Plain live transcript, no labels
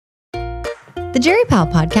The Jerry Powell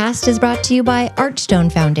podcast is brought to you by Archstone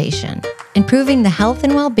Foundation, improving the health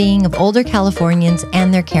and well-being of older Californians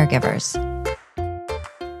and their caregivers.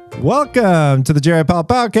 Welcome to the Jerry Powell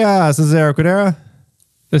podcast. This is Eric Quidera.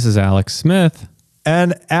 This is Alex Smith.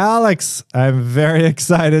 And Alex, I'm very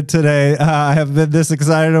excited today. I haven't been this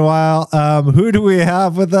excited in a while. Who do we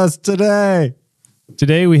have with us today?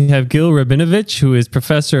 Today we have Gil Rabinovici, who is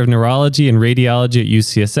professor of neurology and radiology at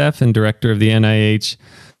UCSF and director of the NIH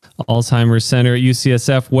Alzheimer's Center at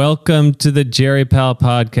UCSF. Welcome to the Jerry Powell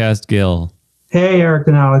podcast, Gil. Hey, Eric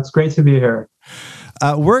and Alex. Great to be here.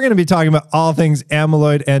 We're going to be talking about all things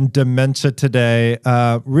amyloid and dementia today.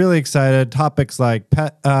 Really excited. Topics like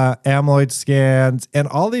PET amyloid scans and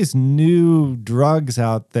all these new drugs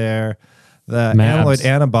out there. The amyloid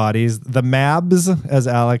antibodies, the MABs, as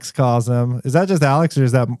Alex calls them. Is that just Alex, or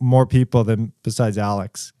is that more people than besides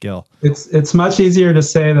Alex, Gil? It's much easier to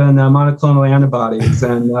say than monoclonal antibodies.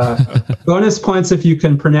 And bonus points if you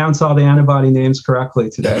can pronounce all the antibody names correctly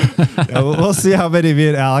today. Yeah, we'll see how many of you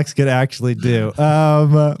and Alex can actually do.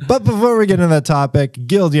 But before we get into that topic,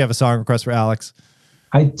 Gil, do you have a song request for Alex?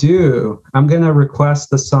 I do. I'm going to request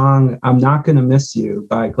the song "I'm Not Gonna Miss You"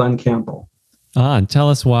 by Glenn Campbell. And tell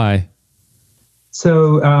us why.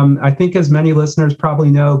 So I think, as many listeners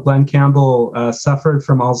probably know, Glenn Campbell suffered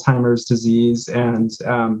from Alzheimer's disease, and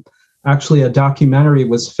actually a documentary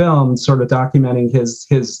was filmed sort of documenting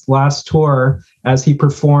his last tour as he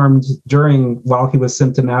performed while he was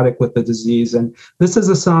symptomatic with the disease. And this is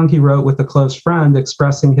a song he wrote with a close friend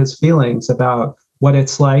expressing his feelings about what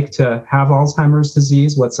it's like to have Alzheimer's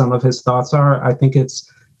disease, what some of his thoughts are. I think it's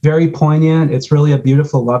very poignant. It's really a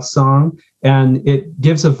beautiful love song, and it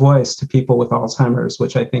gives a voice to people with Alzheimer's,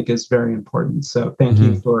 which I think is very important. So thank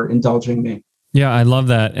you for indulging me. Yeah, I love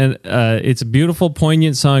that. And it's a beautiful,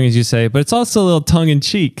 poignant song, as you say, but it's also a little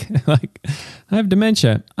tongue-in-cheek. Like, I have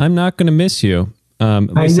dementia. I'm not going to miss you. I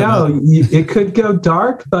know it could go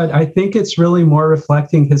dark, but I think it's really more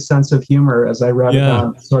reflecting his sense of humor, as I read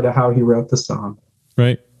about sort of how he wrote the song.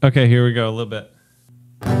 Right. Okay, here we go a little bit.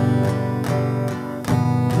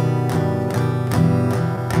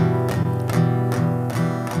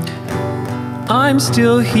 I'm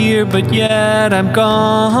still here, but yet I'm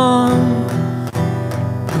gone.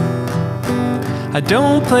 I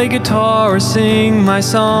don't play guitar or sing my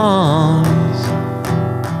songs.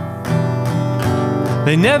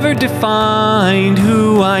 They never defined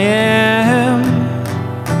who I am.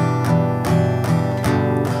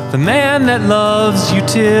 The man that loves you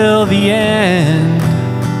till the end.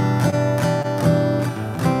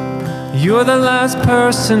 You're the last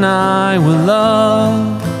person I will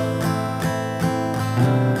love.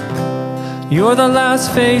 You're the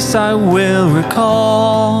last face I will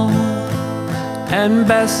recall, and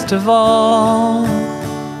best of all,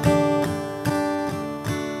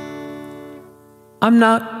 I'm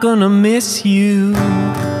not gonna miss you.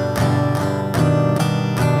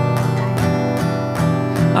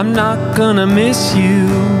 I'm not gonna miss you.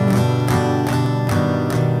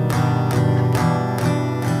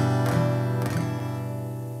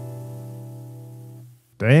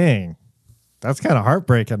 Dang, that's kind of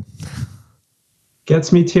heartbreaking.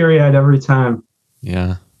 Gets me teary-eyed every time.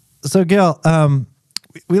 Yeah. So, Gil,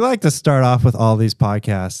 we like to start off with all these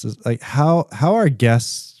podcasts, like how our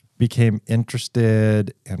guests became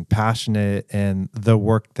interested and passionate in the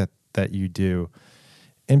work that you do,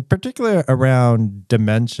 in particular around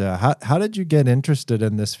dementia. How did you get interested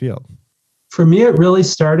in this field? For me, it really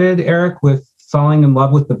started, Eric, with falling in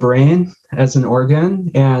love with the brain as an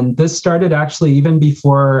organ. And this started actually even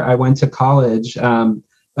before I went to college.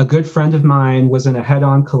 A good friend of mine was in a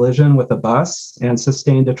head-on collision with a bus and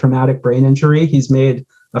sustained a traumatic brain injury. He's made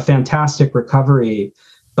a fantastic recovery.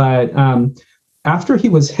 But after he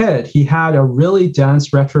was hit, he had a really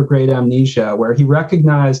dense retrograde amnesia where he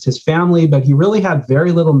recognized his family, but he really had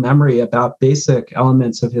very little memory about basic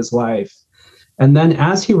elements of his life. And then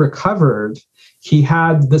as he recovered, he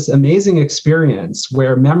had this amazing experience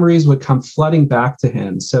where memories would come flooding back to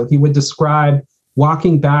him. So he would describe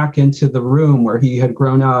walking back into the room where he had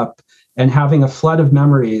grown up and having a flood of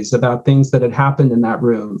memories about things that had happened in that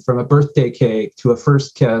room, from a birthday cake to a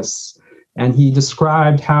first kiss. And he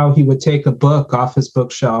described how he would take a book off his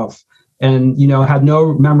bookshelf and, had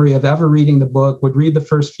no memory of ever reading the book, would read the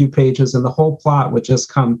first few pages, and the whole plot would just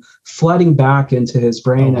come flooding back into his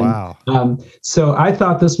brain. Oh, wow. And so I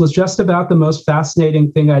thought this was just about the most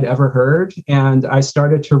fascinating thing I'd ever heard. And I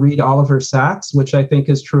started to read Oliver Sacks, which I think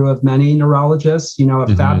is true of many neurologists,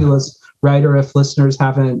 a fabulous writer. If listeners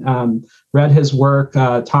haven't read his work,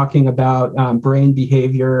 talking about brain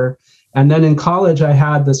behavior And then in college, I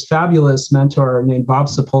had this fabulous mentor named Bob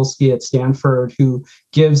Sapolsky at Stanford, who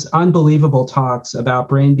gives unbelievable talks about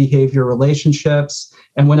brain behavior relationships.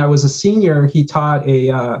 And when I was a senior, he taught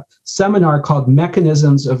a seminar called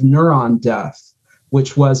Mechanisms of Neuron Death,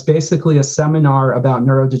 which was basically a seminar about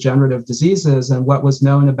neurodegenerative diseases and what was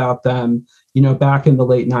known about them, back in the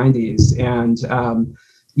late 90s. And,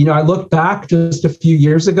 I looked back just a few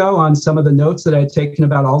years ago on some of the notes that I had taken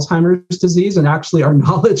about Alzheimer's disease, and actually our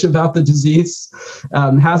knowledge about the disease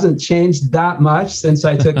hasn't changed that much since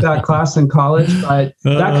I took that class in college, but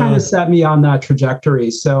that kind of set me on that trajectory.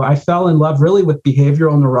 So I fell in love really with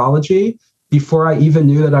behavioral neurology before I even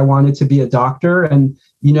knew that I wanted to be a doctor. And,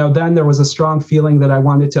 then there was a strong feeling that I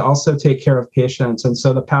wanted to also take care of patients. And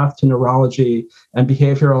so the path to neurology and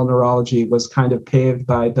behavioral neurology was kind of paved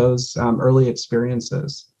by those early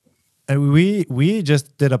experiences. And we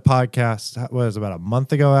just did a podcast, what was it, about a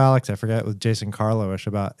month ago, Alex? I forget, with Jason Karlowish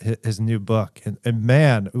about his new book. And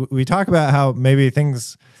man, we talk about how maybe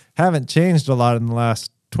things haven't changed a lot in the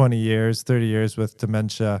last 20 years, 30 years with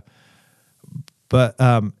dementia. But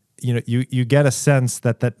you get a sense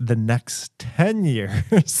that the next 10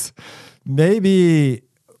 years maybe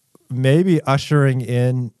ushering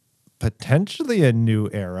in potentially a new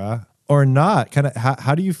era or not. Kind of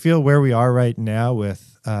how do you feel where we are right now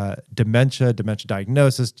with dementia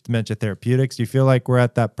diagnosis, dementia therapeutics? Do you feel like we're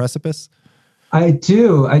at that precipice? I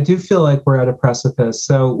do feel like we're at a precipice.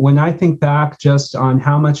 So when I think back just on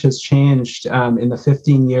how much has changed in the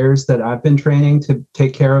 15 years that I've been training to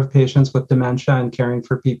take care of patients with dementia and caring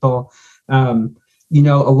for people, a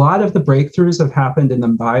lot of the breakthroughs have happened in the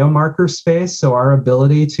biomarker space. So our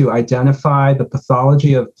ability to identify the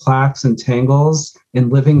pathology of plaques and tangles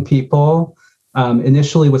in living people,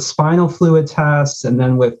 initially with spinal fluid tests and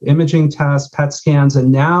then with imaging tests, PET scans. And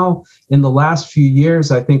now in the last few years,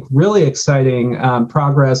 I think really exciting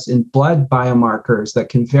progress in blood biomarkers that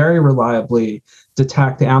can very reliably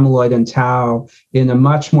detect amyloid and tau in a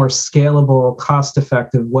much more scalable,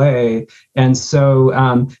 cost-effective way. And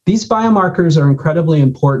so these biomarkers are incredibly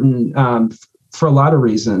important for a lot of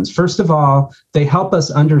reasons. First of all, they help us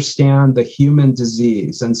understand the human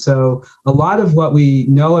disease. And so a lot of what we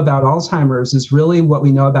know about Alzheimer's is really what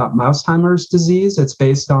we know about Mousheimer's disease. It's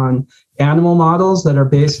based on animal models that are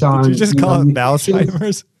based on... Did you just call it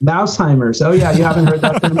Mousheimer's? Mousheimer's. Oh yeah, you haven't heard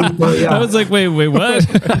that term before? Yeah. I was like, wait, what?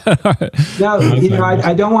 No,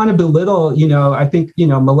 I don't want to belittle, I think,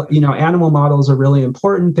 animal models are really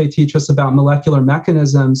important. They teach us about molecular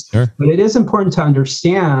mechanisms, sure. But it is important to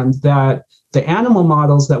understand that the animal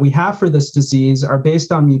models that we have for this disease are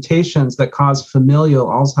based on mutations that cause familial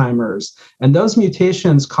Alzheimer's. And those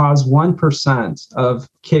mutations cause 1% of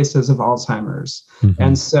cases of Alzheimer's. Mm-hmm.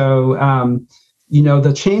 And so,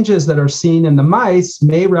 the changes that are seen in the mice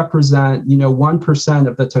may represent, 1%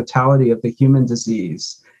 of the totality of the human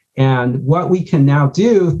disease. And what we can now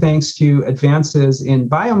do, thanks to advances in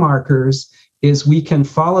biomarkers, is we can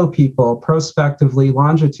follow people prospectively,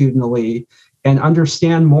 longitudinally, and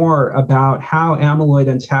understand more about how amyloid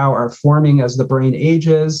and tau are forming as the brain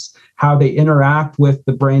ages, how they interact with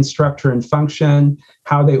the brain structure and function,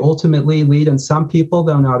 how they ultimately lead in some people,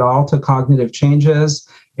 though not all, to cognitive changes.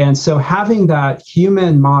 And so having that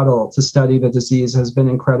human model to study the disease has been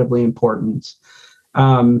incredibly important.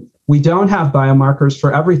 We don't have biomarkers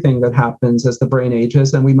for everything that happens as the brain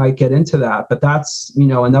ages, and we might get into that. But that's,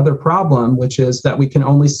 another problem, which is that we can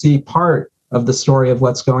only see part of the story of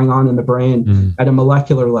what's going on in the brain at a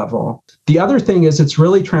molecular level. The other thing is it's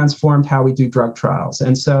really transformed how we do drug trials.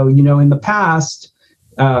 And so, in the past,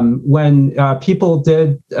 when people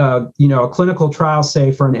did, a clinical trial,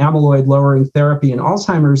 say, for an amyloid lowering therapy in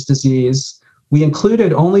Alzheimer's disease, we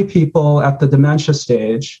included only people at the dementia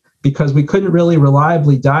stage because we couldn't really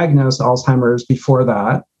reliably diagnose Alzheimer's before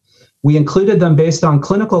that. We included them based on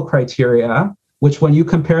clinical criteria, which when you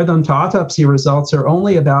compare them to autopsy results are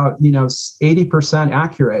only about, 80%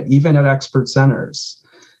 accurate, even at expert centers.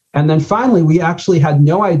 And then finally, we actually had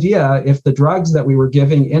no idea if the drugs that we were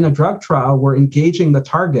giving in a drug trial were engaging the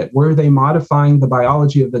target. Were they modifying the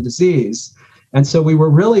biology of the disease? And so we were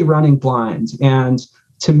really running blind. And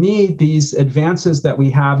to me, these advances that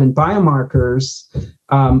we have in biomarkers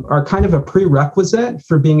are kind of a prerequisite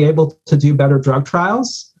for being able to do better drug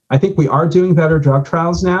trials. I think we are doing better drug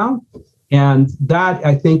trials now. And that,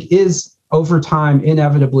 I think, is over time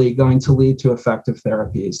inevitably going to lead to effective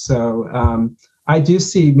therapies. So I do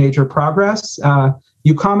see major progress.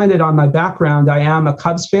 You commented on my background. I am a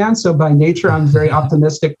Cubs fan, so by nature, I'm a very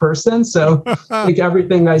optimistic person. So I think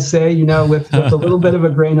everything I say, with a little bit of a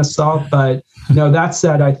grain of salt. But that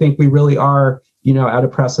said, I think we really are at a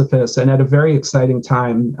precipice and at a very exciting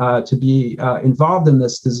time to be involved in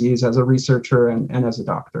this disease as a researcher and as a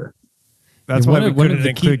doctor. That's why we couldn't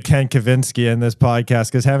include Ken Kavinsky in this podcast,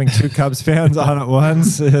 because having two Cubs fans on at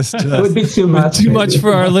once is just... It would be too much. Too much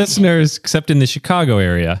for our listeners, except in the Chicago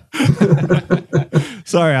area.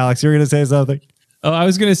 Sorry, Alex, you were going to say something? Oh, I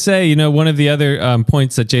was going to say, one of the other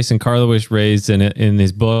points that Jason Karlowicz raised in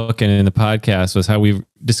his book and in the podcast was how we're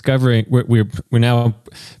now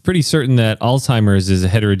pretty certain that Alzheimer's is a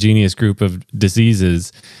heterogeneous group of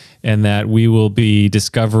diseases, and that we will be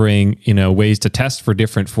discovering, ways to test for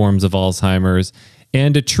different forms of Alzheimer's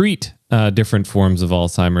and to treat different forms of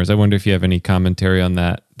Alzheimer's. I wonder if you have any commentary on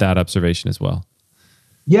that observation as well.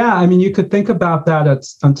 Yeah, I mean, you could think about that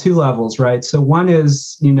on two levels, right? So one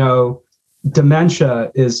is,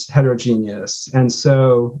 dementia is heterogeneous. And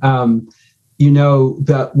so,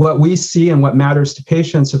 what we see and what matters to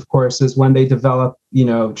patients, of course, is when they develop,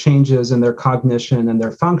 changes in their cognition and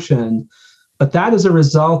their function. But that is a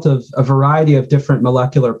result of a variety of different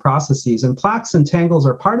molecular processes. And plaques and tangles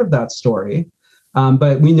are part of that story.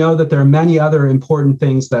 But we know that there are many other important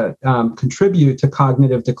things that contribute to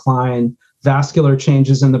cognitive decline, vascular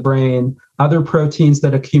changes in the brain, other proteins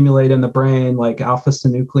that accumulate in the brain, like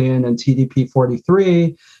alpha-synuclein and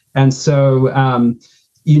TDP-43. And so,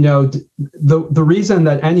 the reason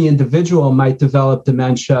that any individual might develop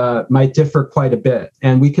dementia might differ quite a bit.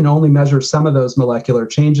 And we can only measure some of those molecular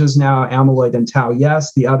changes now, amyloid and tau,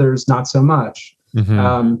 yes, the others not so much.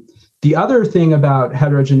 Mm-hmm. The other thing about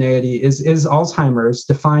heterogeneity is Alzheimer's,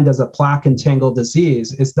 defined as a plaque and tangle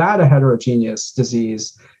disease, is that a heterogeneous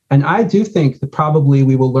disease? And I do think that probably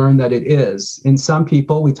we will learn that it is. In some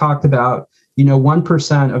people, we talked about,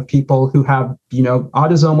 1% of people who have,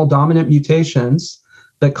 autosomal dominant mutations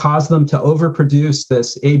that cause them to overproduce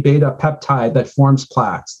this A-beta peptide that forms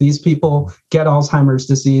plaques. These people get Alzheimer's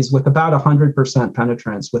disease with about 100%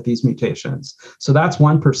 penetrance with these mutations. So that's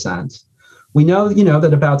 1%. We know,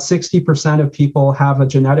 that about 60% of people have a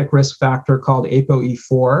genetic risk factor called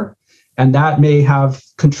ApoE4, and that may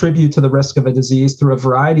contribute to the risk of a disease through a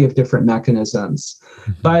variety of different mechanisms.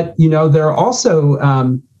 Mm-hmm. But, there are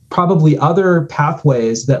also probably other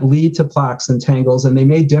pathways that lead to plaques and tangles, and they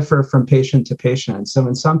may differ from patient to patient. So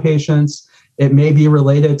in some patients, it may be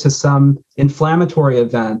related to some inflammatory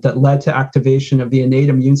event that led to activation of the innate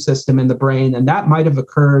immune system in the brain, and that might have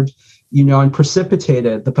occurred, and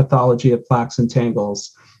precipitated the pathology of plaques and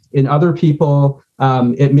tangles. In other people,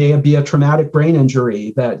 it may be a traumatic brain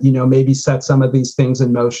injury that, maybe set some of these things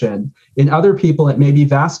in motion. In other people, it may be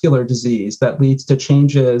vascular disease that leads to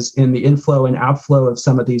changes in the inflow and outflow of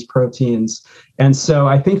some of these proteins. And so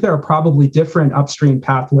I think there are probably different upstream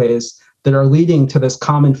pathways that are leading to this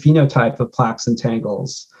common phenotype of plaques and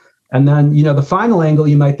tangles. And then, the final angle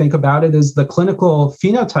you might think about it is the clinical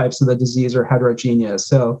phenotypes of the disease are heterogeneous.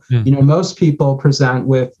 So, most people present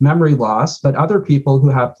with memory loss, but other people who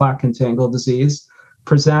have plaque and tangle disease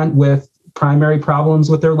present with primary problems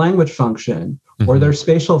with their language function or their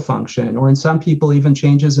spatial function, or in some people, even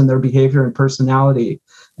changes in their behavior and personality.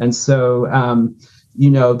 And so,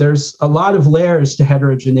 there's a lot of layers to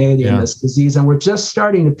heterogeneity in this disease, and we're just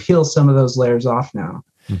starting to peel some of those layers off now.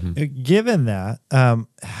 Mm-hmm. Given that,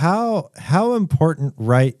 how important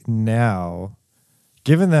right now,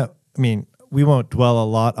 given that, we won't dwell a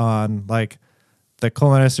lot on like the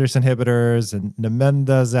cholinesterase inhibitors and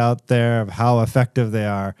Namendas out there of how effective they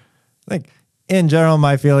are. Like in general,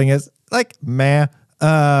 my feeling is like,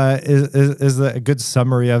 is a good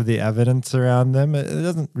summary of the evidence around them. It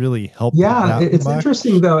doesn't really help. Yeah, it's much.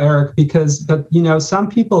 Interesting though, Eric, because some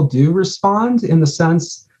people do respond in the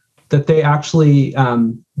sense that they actually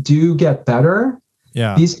do get better.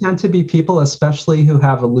 Yeah. These tend to be people, especially who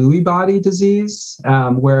have a Lewy body disease,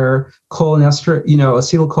 where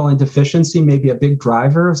acetylcholine deficiency may be a big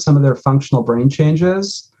driver of some of their functional brain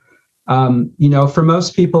changes. For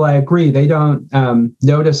most people, I agree, they don't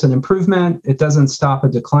notice an improvement. It doesn't stop a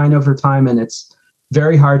decline over time. And it's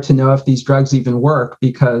very hard to know if these drugs even work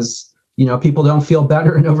because people don't feel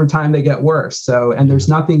better and over time they get worse. So, and there's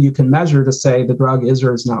nothing you can measure to say the drug is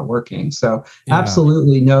or is not working. So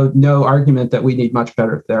absolutely no argument that we need much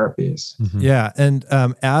better therapies. Mm-hmm. Yeah. And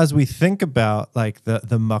as we think about like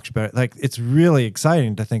the much better, like it's really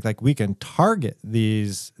exciting to think like we can target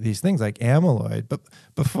these things like amyloid. But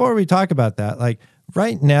before we talk about that, like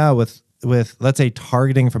right now with let's say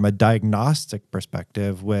targeting from a diagnostic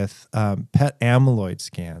perspective with PET amyloid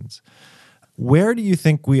scans, where do you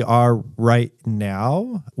think we are right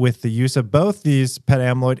now with the use of both these PET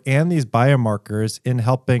amyloid and these biomarkers in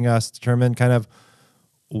helping us determine kind of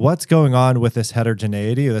what's going on with this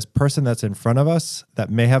heterogeneity, or this person that's in front of us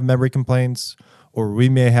that may have memory complaints or we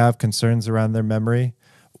may have concerns around their memory.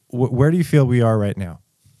 Where do you feel we are right now?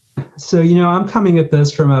 So, I'm coming at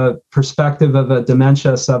this from a perspective of a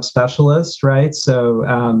dementia subspecialist, right?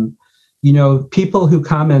 So, people who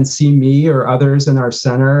come and see me or others in our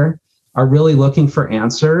center are really looking for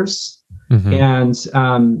answers. Mm-hmm. And,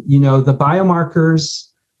 the biomarkers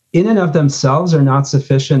in and of themselves are not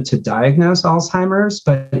sufficient to diagnose Alzheimer's,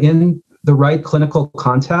 but in the right clinical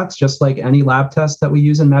context, just like any lab test that we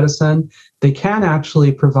use in medicine, they can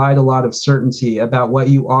actually provide a lot of certainty about what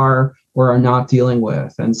you are or are not dealing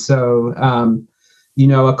with. And so,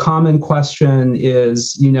 a common question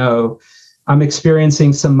is, I'm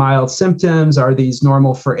experiencing some mild symptoms. Are these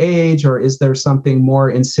normal for age, or is there something more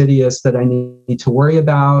insidious that I need to worry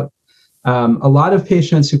about? A lot of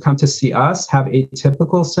patients who come to see us have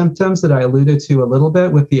atypical symptoms that I alluded to a little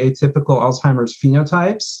bit with the atypical Alzheimer's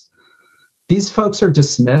phenotypes. These folks are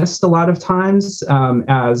dismissed a lot of times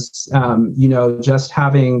as, just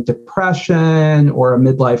having depression or a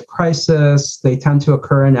midlife crisis. They tend to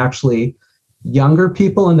occur in actually younger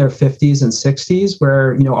people in their 50s and 60s,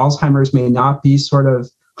 where, Alzheimer's may not be sort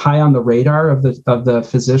of high on the radar of the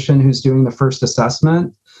physician who's doing the first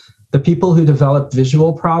assessment. The people who develop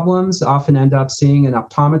visual problems often end up seeing an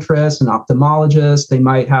optometrist, an ophthalmologist. They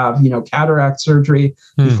might have, cataract surgery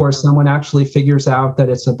before someone actually figures out that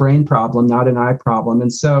it's a brain problem, not an eye problem.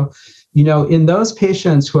 And so, in those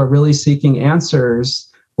patients who are really seeking answers,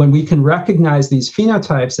 when we can recognize these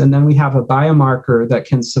phenotypes and then we have a biomarker that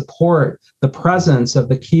can support the presence of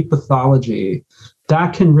the key pathology,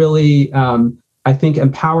 that can really, I think,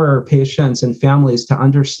 empower patients and families to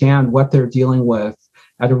understand what they're dealing with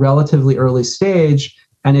at a relatively early stage,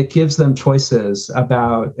 and it gives them choices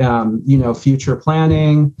about, future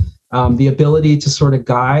planning, the ability to sort of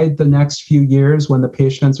guide the next few years when the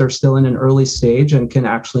patients are still in an early stage and can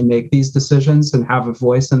actually make these decisions and have a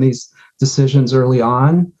voice in these decisions early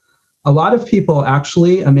on. A lot of people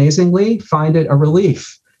actually, amazingly, find it a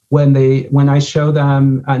relief when I show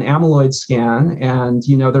them an amyloid scan, and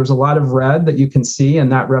there's a lot of red that you can see,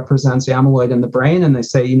 and that represents amyloid in the brain, and they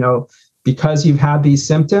say, because you've had these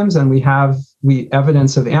symptoms and we have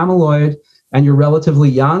evidence of amyloid and you're relatively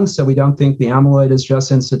young, so we don't think the amyloid is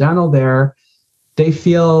just incidental there, they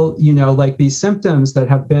feel, like these symptoms that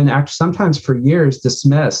have been actually sometimes for years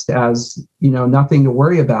dismissed as, nothing to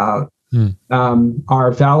worry about,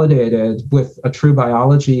 are validated with a true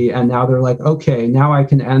biology. And now they're like, okay, now I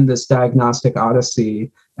can end this diagnostic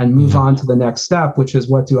odyssey and move on to the next step, which is,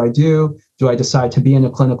 what do I do? Do I decide to be in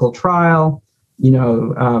a clinical trial?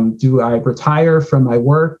 Do I retire from my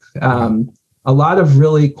work? A lot of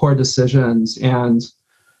really core decisions. And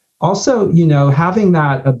also, having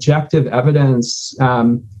that objective evidence,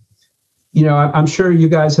 I'm sure you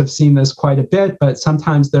guys have seen this quite a bit, but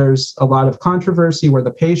sometimes there's a lot of controversy where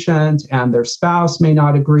the patient and their spouse may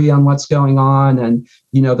not agree on what's going on. And,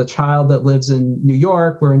 the child that lives in New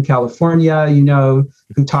York, we're in California,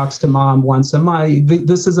 who talks to mom once a month.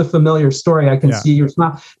 This is a familiar story. I can see your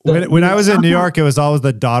smile. When I was in New York, it was always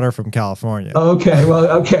the daughter from California. Okay. Well,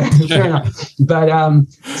 okay. Fair enough. But,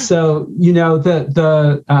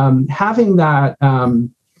 having that,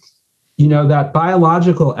 that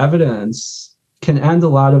biological evidence can end a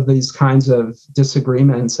lot of these kinds of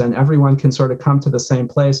disagreements, and everyone can sort of come to the same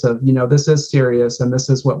place of, this is serious and this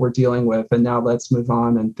is what we're dealing with. And now let's move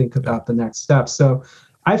on and think about the next step. So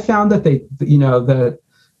I found that that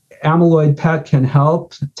amyloid PET can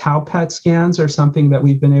help. Tau PET scans are something that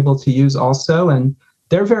we've been able to use also. And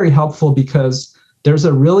they're very helpful because there's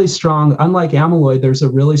a really strong, unlike amyloid, there's a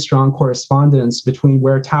really strong correspondence between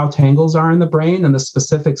where tau tangles are in the brain and the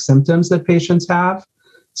specific symptoms that patients have.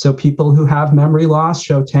 So people who have memory loss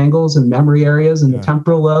show tangles in memory areas in the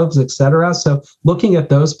temporal lobes, et cetera. So looking at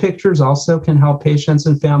those pictures also can help patients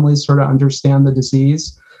and families sort of understand the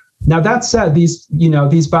disease. Now, that said, these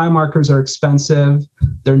biomarkers are expensive.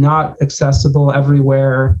 They're not accessible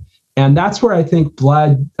everywhere. And that's where I think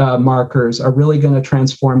blood markers are really going to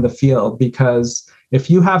transform the field, because if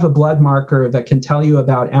you have a blood marker that can tell you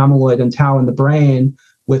about amyloid and tau in the brain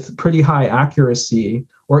with pretty high accuracy,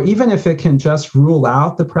 or even if it can just rule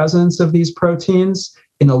out the presence of these proteins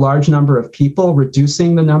in a large number of people,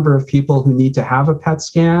 reducing the number of people who need to have a PET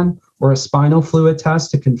scan or a spinal fluid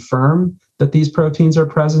test to confirm that these proteins are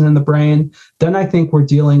present in the brain, then I think we're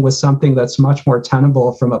dealing with something that's much more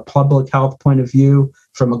tenable from a public health point of view,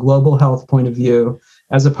 from a global health point of view,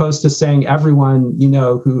 as opposed to saying everyone,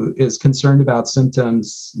 who is concerned about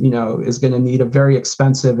symptoms, is going to need a very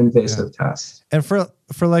expensive, invasive test. And for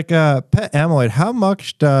like a PET amyloid, how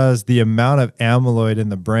much does the amount of amyloid in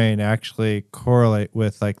the brain actually correlate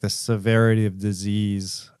with like the severity of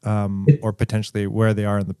disease, or potentially where they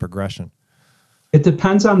are in the progression? It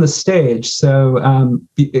depends on the stage. So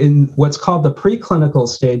in what's called the preclinical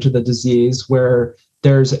stage of the disease, where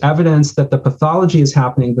there's evidence that the pathology is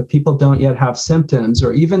happening, but people don't yet have symptoms,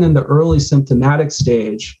 or even in the early symptomatic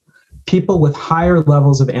stage, people with higher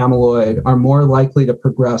levels of amyloid are more likely to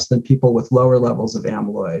progress than people with lower levels of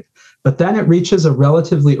amyloid. But then it reaches a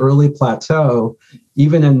relatively early plateau,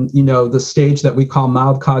 even in, the stage that we call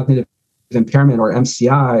mild cognitive impairment, or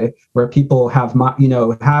MCI, where people have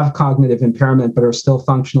cognitive impairment but are still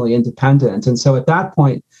functionally independent. And so at that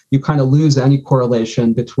point, you kind of lose any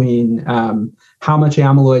correlation between how much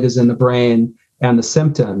amyloid is in the brain and the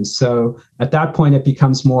symptoms. So at that point, it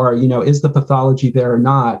becomes more, is the pathology there or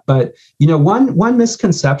not? But, one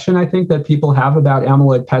misconception I think that people have about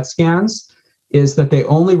amyloid PET scans is that they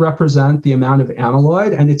only represent the amount of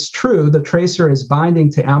amyloid. And it's true, the tracer is binding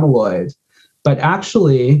to amyloid. But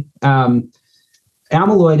actually,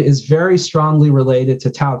 amyloid is very strongly related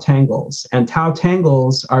to tau tangles, and tau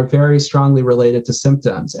tangles are very strongly related to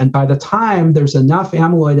symptoms. And by the time there's enough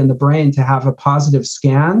amyloid in the brain to have a positive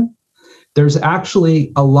scan, there's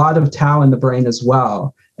actually a lot of tau in the brain as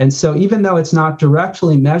well. And so even though it's not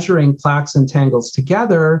directly measuring plaques and tangles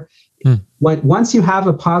together, once you have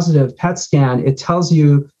a positive PET scan, it tells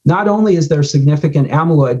you not only is there significant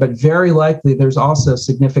amyloid, but very likely there's also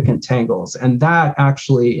significant tangles. And that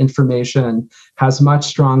actually information has much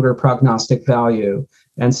stronger prognostic value.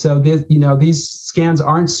 And so these scans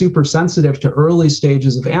aren't super sensitive to early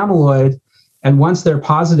stages of amyloid. And once they're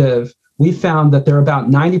positive, we found that they're about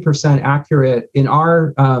 90% accurate in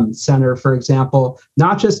our center, for example,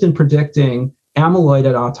 not just in predicting amyloid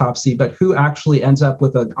at autopsy, but who actually ends up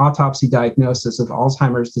with an autopsy diagnosis of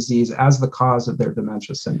Alzheimer's disease as the cause of their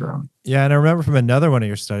dementia syndrome. Yeah, and I remember from another one of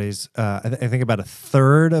your studies, I think about a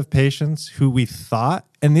third of patients who we thought,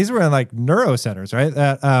 and these were in like neuro centers, right?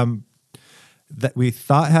 That we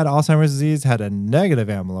thought had Alzheimer's disease had a negative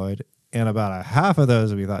amyloid, and about a half of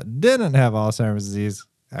those we thought didn't have Alzheimer's disease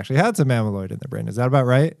actually had some amyloid in their brain. Is that about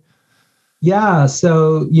right? Yeah.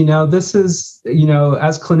 So, this is,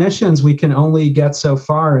 as clinicians, we can only get so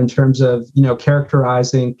far in terms of,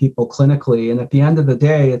 characterizing people clinically. And at the end of the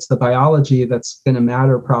day, it's the biology that's going to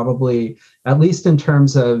matter probably, at least in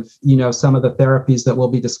terms of, some of the therapies that we'll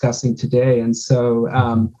be discussing today. And so,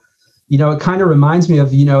 it kind of reminds me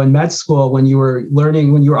of, in med school, when you were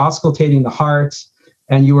auscultating the heart,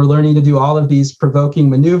 and you were learning to do all of these provoking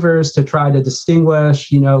maneuvers to try to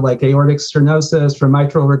distinguish, like aortic stenosis from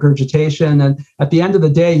mitral regurgitation. And at the end of the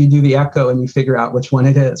day, you do the echo and you figure out which one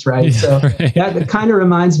it is, right? Yeah, so right. That kind of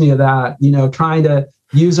reminds me of that, trying to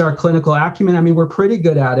use our clinical acumen. I mean, we're pretty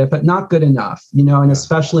good at it, but not good enough, and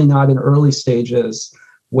especially not in early stages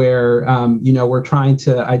where, we're trying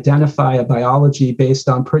to identify a biology based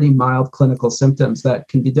on pretty mild clinical symptoms that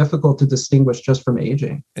can be difficult to distinguish just from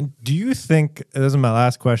aging. And do you think, this is my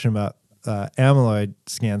last question about amyloid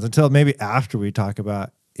scans, until maybe after we talk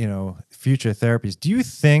about, future therapies, do you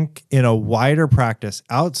think in a wider practice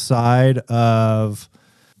outside of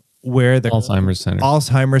where the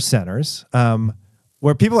Alzheimer's centers,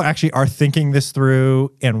 where people actually are thinking this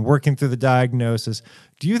through and working through the diagnosis,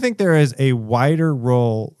 do you think there is a wider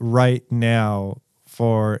role right now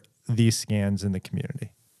for these scans in the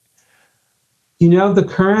community? The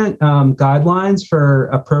current guidelines for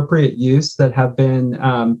appropriate use that have been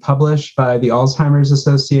published by the Alzheimer's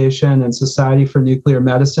Association and Society for Nuclear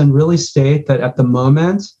Medicine really state that at the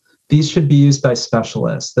moment, these should be used by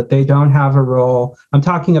specialists, that they don't have a role. I'm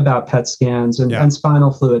talking about PET scans and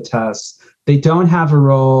spinal fluid tests. They don't have a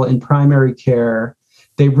role in primary care.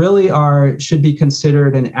 They really should be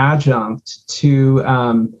considered an adjunct to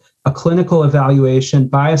a clinical evaluation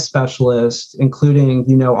by a specialist,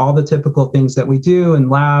 including, all the typical things that we do in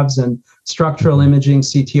labs and structural imaging,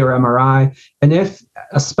 CT or MRI. And if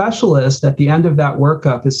a specialist at the end of that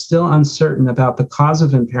workup is still uncertain about the cause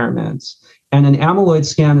of impairment, and an amyloid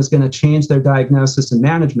scan is going to change their diagnosis and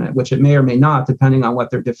management, which it may or may not, depending on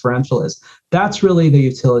what their differential is, that's really the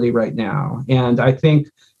utility right now. And I think,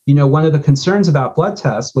 one of the concerns about blood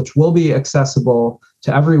tests, which will be accessible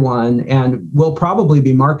to everyone and will probably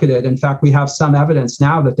be marketed. In fact, we have some evidence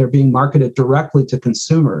now that they're being marketed directly to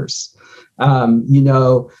consumers.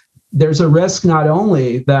 There's a risk not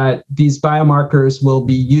only that these biomarkers will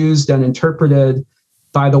be used and interpreted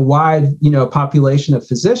by the wide, population of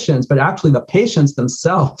physicians, but actually the patients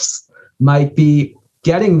themselves might be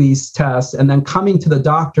getting these tests and then coming to the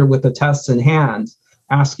doctor with the tests in hand,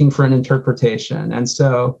 asking for an interpretation. And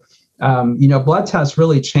so, blood tests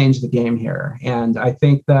really change the game here. And I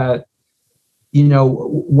think that,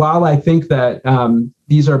 while I think that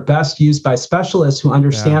these are best used by specialists who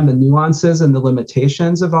understand the nuances and the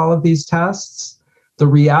limitations of all of these tests, the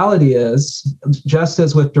reality is, just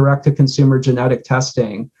as with direct-to-consumer genetic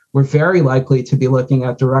testing, we're very likely to be looking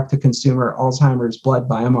at direct-to-consumer Alzheimer's blood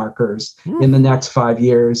biomarkers in the next 5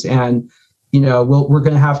 years. And, we're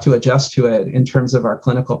going to have to adjust to it in terms of our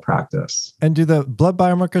clinical practice. And do the blood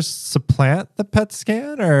biomarkers supplant the PET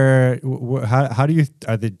scan, or how do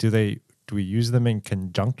we use them in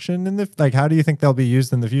conjunction how do you think they'll be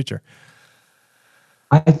used in the future?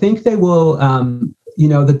 I think they will,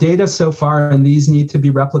 the data so far, and these need to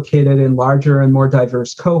be replicated in larger and more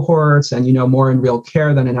diverse cohorts and, more in real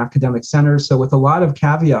care than in academic centers. So with a lot of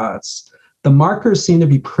caveats, the markers seem to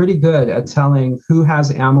be pretty good at telling who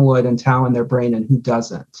has amyloid and tau in their brain and who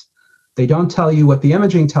doesn't. They don't tell you what the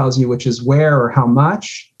imaging tells you, which is where or how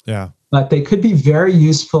much. Yeah. But they could be very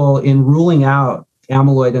useful in ruling out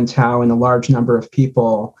amyloid and tau in a large number of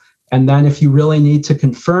people. And then if you really need to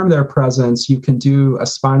confirm their presence, you can do a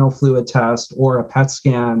spinal fluid test or a PET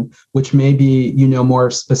scan, which may be, more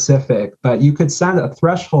specific. But you could set a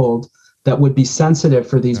threshold that would be sensitive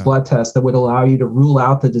for these blood tests that would allow you to rule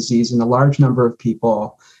out the disease in a large number of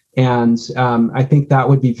people. And I think that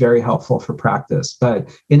would be very helpful for practice. But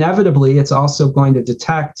inevitably, it's also going to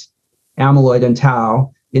detect amyloid and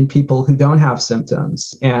tau in people who don't have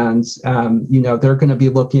symptoms. And, they're going to be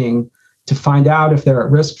looking to find out if they're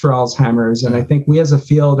at risk for Alzheimer's. And I think we as a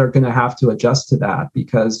field are going to have to adjust to that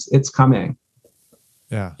because it's coming.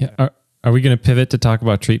 Yeah. Are we going to pivot to talk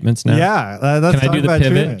about treatments now? Yeah. Let's Can I do the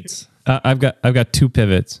pivot? Treatments. I've got 2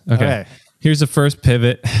 pivots. Okay. Here's the first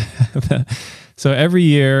pivot. So every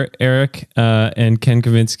year, Eric and Ken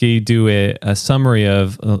Kavinsky do a summary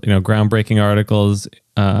of groundbreaking articles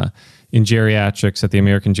in geriatrics at the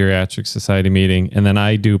American Geriatric Society meeting, and then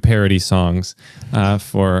I do parody songs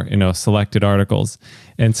for selected articles.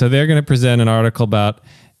 And so they're going to present an article about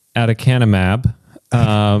aducanumab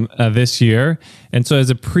this year. And so as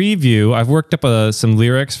a preview, I've worked up some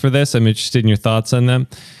lyrics for this. I'm interested in your thoughts on them.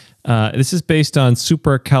 This is based on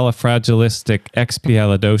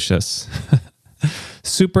supercalifragilisticexpialidocious.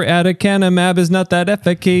 Super aducanumab is not that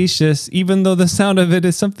efficacious, even though the sound of it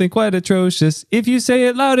is something quite atrocious. If you say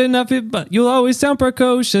it loud enough, you'll always sound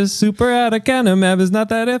precocious. Super aducanumab is not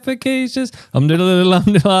that efficacious.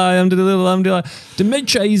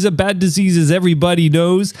 Dementia is a bad disease, as everybody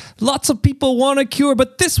knows. Lots of people want a cure,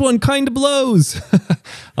 but this one kind of blows.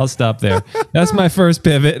 I'll stop there. That's my first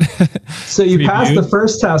pivot. So you passed the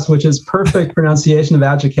first test, which is perfect pronunciation of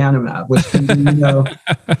aducanumab, which can be,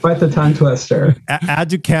 quite the tongue twister.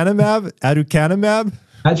 Aducanumab? Aducanumab.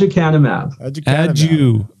 Aducanumab. It's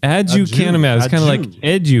kind of like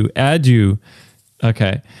edu.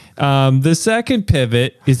 Okay. The second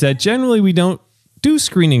pivot is that generally we don't do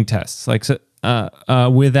screening tests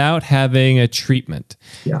without having a treatment.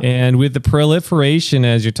 Yeah. And with the proliferation,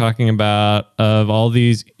 as you're talking about, of all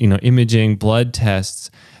these imaging blood tests,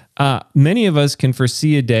 many of us can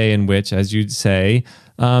foresee a day in which, as you'd say,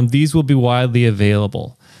 these will be widely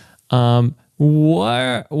available.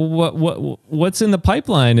 What's in the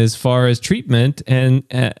pipeline as far as treatment and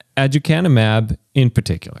aducanumab in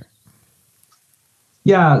particular?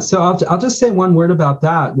 Yeah, so I'll just say one word about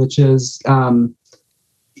that, which is, that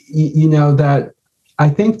I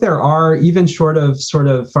think there are, even short of sort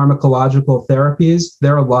of pharmacological therapies,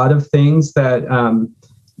 there are a lot of things that,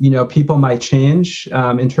 people might change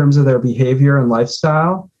in terms of their behavior and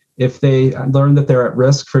lifestyle if they learn that they're at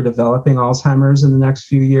risk for developing Alzheimer's in the next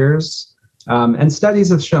few years. And studies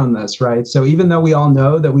have shown this, right? So even though we all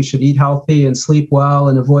know that we should eat healthy and sleep well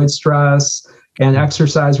and avoid stress and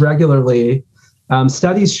exercise regularly,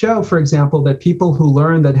 studies show, for example, that people who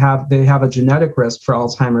learn that they have a genetic risk for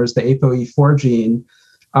Alzheimer's, the ApoE4 gene,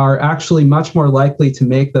 are actually much more likely to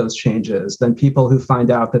make those changes than people who find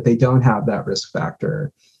out that they don't have that risk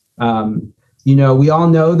factor. We all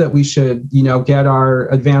know that we should, get our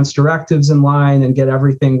advanced directives in line and get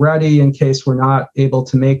everything ready in case we're not able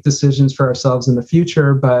to make decisions for ourselves in the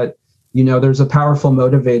future. But, there's a powerful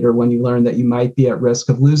motivator when you learn that you might be at risk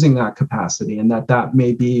of losing that capacity and that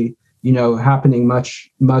may be, happening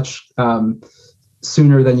much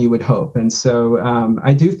sooner than you would hope. And so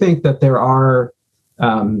I do think that there are,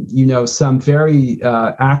 some very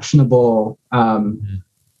actionable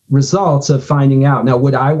results of finding out. Now,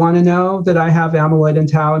 would I want to know that I have amyloid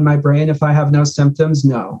and tau in my brain if I have no symptoms?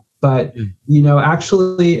 No. But,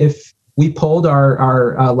 actually, if we polled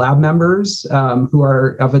our lab members who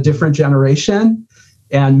are of a different generation,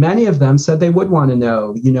 and many of them said they would want to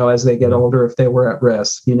know, as they get older, if they were at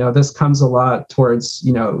risk. This comes a lot towards,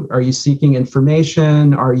 are you seeking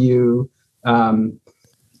information? Are you,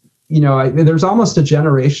 there's almost a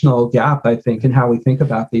generational gap, I think, in how we think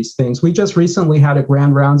about these things. We just recently had a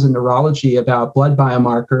grand rounds in neurology about blood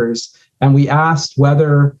biomarkers And we asked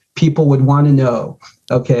whether people would want to know.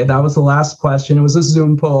 Okay, that was the last question. It was a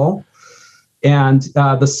Zoom poll. And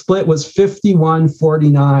the split was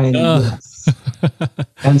 51-49. Yes.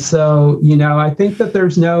 And so, I think that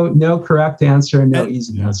there's no correct answer and no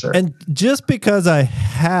easy answer. And just because I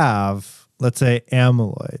have, let's say,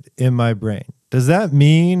 amyloid in my brain, does that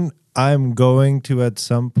mean I'm going to at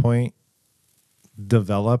some point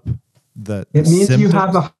develop it means symptoms? You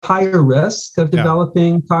have a higher risk of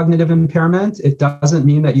developing cognitive impairment. It doesn't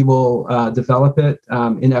mean that you will develop it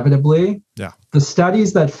inevitably. Yeah. The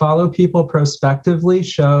studies that follow people prospectively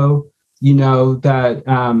show, that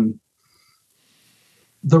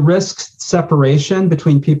the risk separation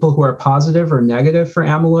between people who are positive or negative for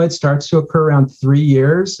amyloid starts to occur around 3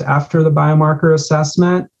 years after the biomarker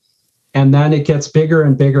assessment. And then it gets bigger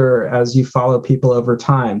and bigger as you follow people over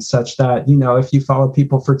time, such that, if you follow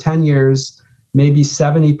people for 10 years, maybe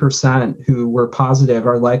 70% who were positive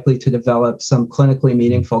are likely to develop some clinically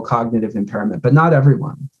meaningful cognitive impairment, but not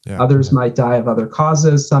everyone. Yeah. Others might die of other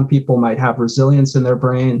causes. Some people might have resilience in their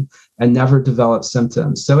brain and never develop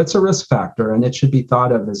symptoms. So it's a risk factor, and it should be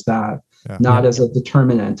thought of as that, not as a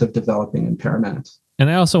determinant of developing impairment. And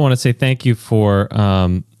I also want to say thank you for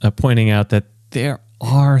pointing out that there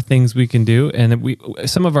are things we can do. And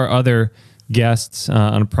some of our other guests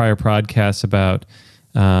on prior podcasts about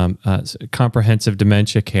comprehensive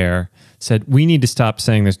dementia care said, we need to stop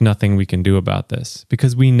saying there's nothing we can do about this,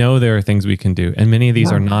 because we know there are things we can do. And many of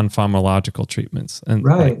these are non-pharmacological treatments. And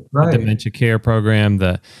the dementia care program,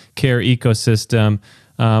 the care ecosystem,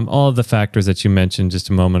 all of the factors that you mentioned just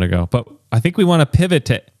a moment ago. But I think we want to pivot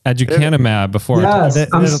to aducanumab before. Yes,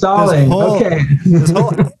 I'm stalling. This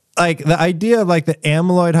whole like the idea of like the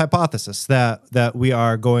amyloid hypothesis that we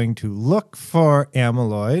are going to look for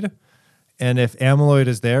amyloid, and if amyloid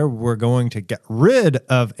is there, we're going to get rid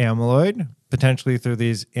of amyloid potentially through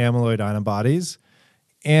these amyloid antibodies.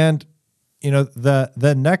 And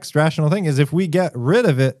the next rational thing is, if we get rid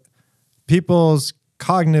of it, people's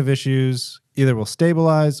cognitive issues either will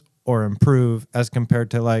stabilize or improve as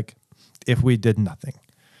compared to like if we did nothing.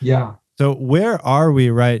 Yeah. So where are we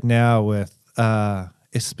right now with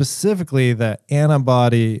is specifically the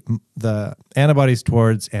antibodies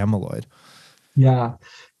towards amyloid? Yeah.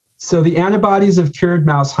 So the antibodies have cured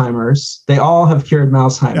Alzheimer's. They all have cured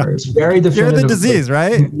Alzheimer's. Yeah. Very definitively. Cure the disease,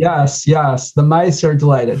 right? Yes. The mice are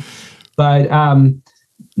delighted. But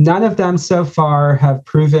none of them so far have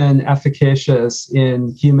proven efficacious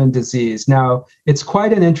in human disease. Now, it's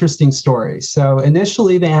quite an interesting story. So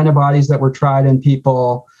initially, the antibodies that were tried in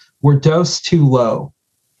people were dosed too low.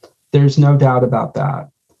 There's no doubt about that.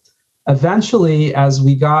 Eventually, as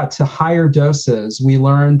we got to higher doses, we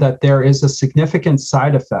learned that there is a significant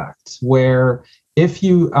side effect where if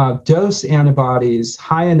you dose antibodies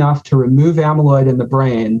high enough to remove amyloid in the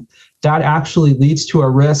brain, that actually leads to a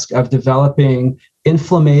risk of developing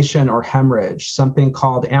inflammation or hemorrhage, something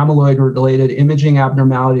called amyloid-related imaging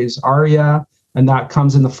abnormalities, ARIA, and that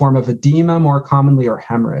comes in the form of edema more commonly, or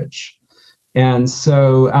hemorrhage. And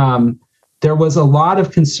so there was a lot of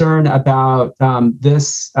concern about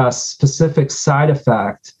this specific side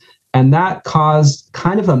effect, and that caused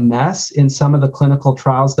kind of a mess in some of the clinical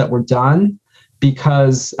trials that were done,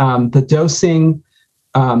 because the dosing,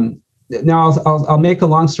 now I'll make a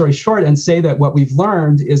long story short and say that what we've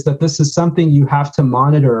learned is that this is something you have to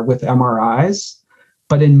monitor with MRIs,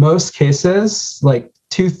 but in most cases, like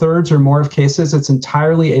 2/3 or more of cases, it's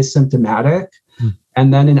entirely asymptomatic.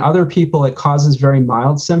 And then in other people, it causes very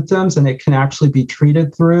mild symptoms, and it can actually be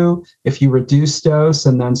treated through if you reduce dose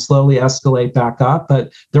and then slowly escalate back up.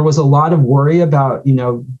 But there was a lot of worry about,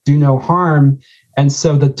 do no harm. And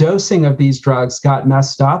so the dosing of these drugs got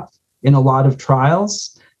messed up in a lot of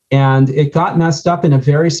trials. And it got messed up in a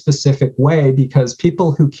very specific way, because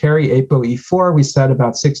people who carry ApoE4, we said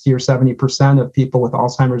about 60 or 70% of people with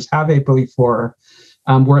Alzheimer's have ApoE4,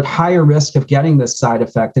 were at higher risk of getting this side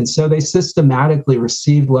effect. And so they systematically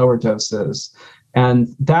received lower doses. And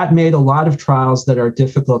that made a lot of trials that are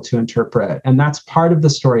difficult to interpret. And that's part of the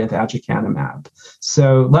story of aducanumab.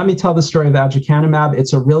 So let me tell the story of aducanumab.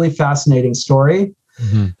 It's a really fascinating story.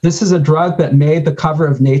 Mm-hmm. This is a drug that made the cover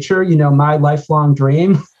of Nature, my lifelong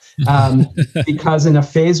dream. Because in a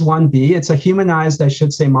phase 1b, it's a humanized, I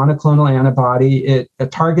should say, monoclonal antibody. It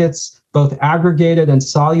targets both aggregated and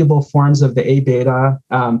soluble forms of the A-beta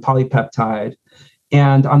polypeptide.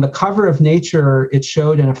 And on the cover of Nature, it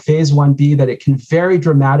showed in a phase 1b that it can very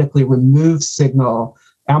dramatically remove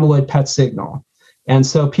amyloid PET signal. And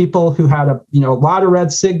so people who had a lot of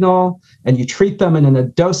red signal and you treat them in a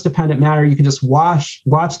dose-dependent manner, you can just watch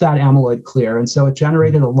that amyloid clear. And so it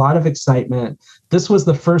generated a lot of excitement. This was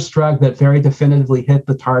the first drug that very definitively hit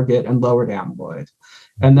the target and lowered amyloid.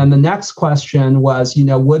 And then the next question was,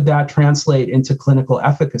 would that translate into clinical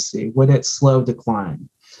efficacy? Would it slow decline?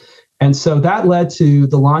 And so that led to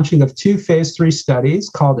the launching of 2 phase 3 studies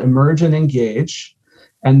called Emerge and Engage.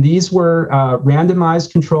 And these were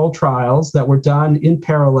randomized controlled trials that were done in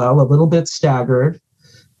parallel, a little bit staggered,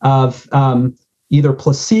 of either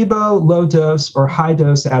placebo, low dose, or high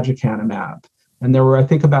dose aducanumab. And there were, I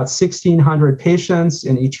think, about 1,600 patients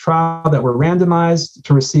in each trial that were randomized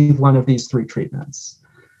to receive one of these 3 treatments.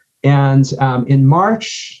 And in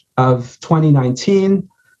March of 2019,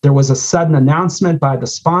 there was a sudden announcement by the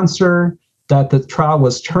sponsor that the trial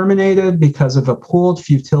was terminated because of a pooled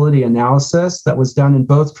futility analysis that was done in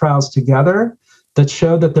both trials together that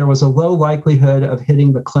showed that there was a low likelihood of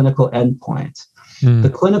hitting the clinical endpoint. The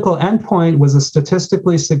clinical endpoint was a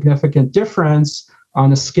statistically significant difference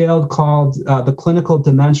on a scale called the Clinical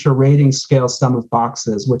Dementia Rating Scale Sum of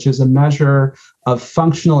Boxes, which is a measure of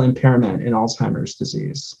functional impairment in Alzheimer's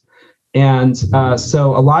disease. And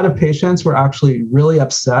so a lot of patients were actually really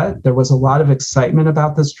upset. There was a lot of excitement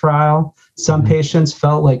about this trial. Some patients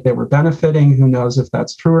felt like they were benefiting. Who knows if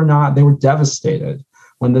that's true or not? They were devastated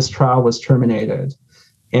when this trial was terminated.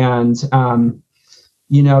 And,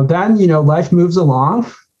 then, life moves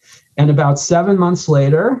along. And about 7 months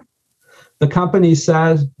later, the company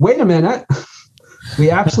said, wait a minute, we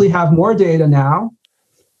actually have more data now.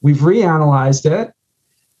 We've reanalyzed it.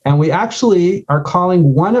 And we actually are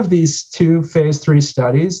calling one of these 2 phase 3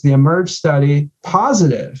 studies, the Emerge study,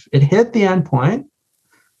 positive. It hit the endpoint.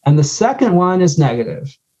 And the second one is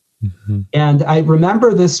negative. And I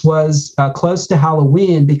remember this was close to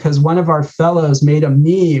Halloween because one of our fellows made a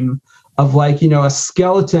meme of a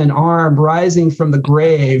skeleton arm rising from the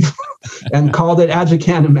grave and called it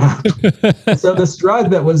aducanumab. So this drug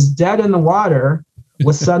that was dead in the water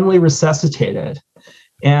was suddenly resuscitated.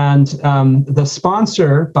 And the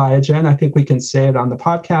sponsor, Biogen, I think we can say it on the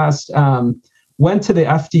podcast, went to the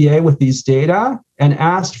FDA with these data and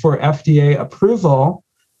asked for FDA approval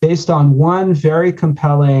based on one very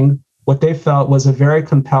compelling, what they felt was a very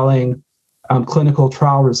compelling clinical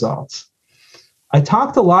trial result. I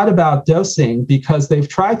talked a lot about dosing because they've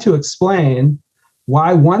tried to explain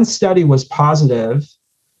why one study was positive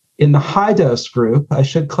in the high dose group. I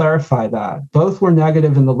should clarify that. Both were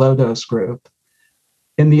negative in the low dose group.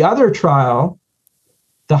 In the other trial,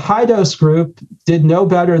 the high dose group did no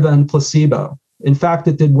better than placebo. In fact,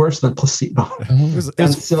 it did worse than placebo. It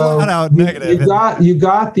was flat out negative. You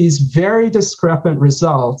got these very discrepant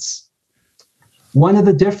results. One of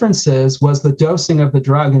the differences was the dosing of the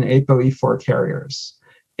drug in ApoE4 carriers.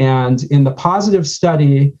 And in the positive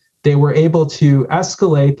study, they were able to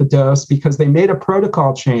escalate the dose because they made a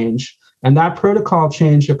protocol change. And that protocol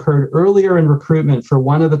change occurred earlier in recruitment for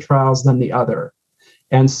one of the trials than the other.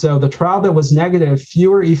 And so the trial that was negative,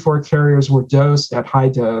 fewer E4 carriers were dosed at high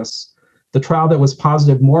dose. The trial that was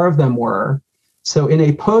positive, more of them were. So in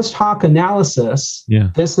a post hoc analysis,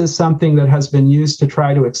 this is something that has been used to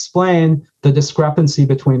try to explain the discrepancy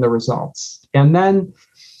between the results. And then,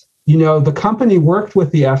 the company worked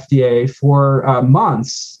with the FDA for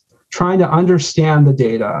months trying to understand the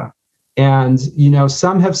data. And,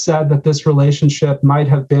 some have said that this relationship might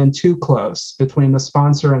have been too close between the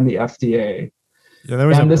sponsor and the FDA. Yeah, there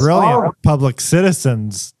was a brilliant public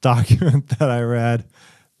citizens document that I read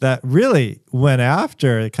that really went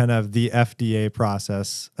after kind of the FDA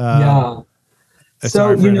process.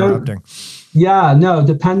 Sorry for interrupting.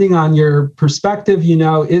 Depending on your perspective,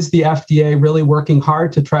 is the FDA really working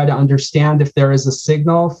hard to try to understand if there is a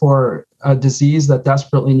signal for a disease that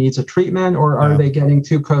desperately needs a treatment, or are they getting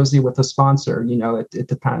too cozy with the sponsor? It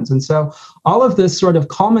depends. And so all of this sort of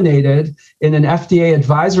culminated in an FDA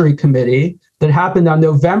advisory committee that happened on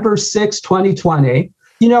November 6, 2020.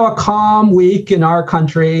 A calm week in our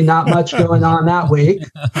country, not much going on that week.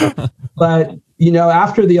 But,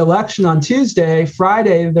 after the election on Tuesday,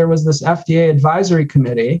 Friday, there was this FDA advisory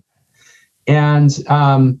committee. And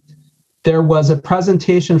there was a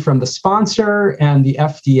presentation from the sponsor and the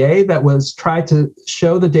FDA that was tried to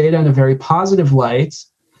show the data in a very positive light.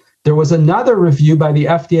 There was another review by the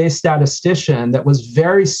FDA statistician that was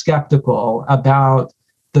very skeptical about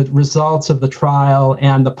the results of the trial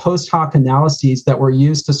and the post hoc analyses that were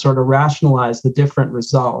used to sort of rationalize the different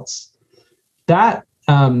results. That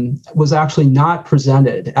was actually not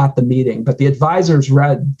presented at the meeting, but the advisors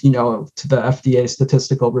read, to the FDA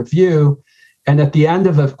statistical review. And at the end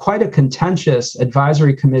of quite a contentious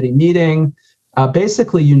advisory committee meeting,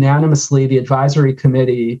 basically unanimously, the advisory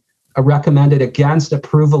committee recommended against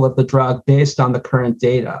approval of the drug based on the current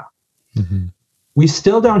data. Mm-hmm. We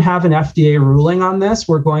still don't have an FDA ruling on this.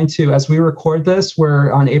 We're going to, as we record this,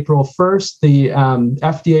 we're on April 1st. The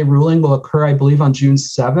FDA ruling will occur, I believe, on June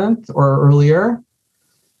 7th or earlier.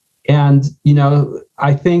 And,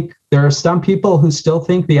 I think there are some people who still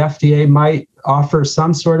think the FDA might offer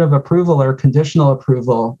some sort of approval or conditional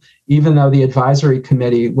approval, even though the advisory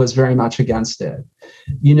committee was very much against it.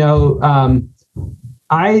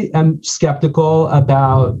 I am skeptical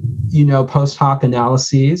about, post hoc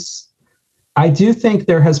analyses. I do think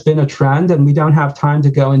there has been a trend, and we don't have time to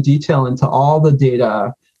go in detail into all the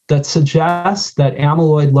data, that suggests that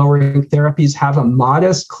amyloid-lowering therapies have a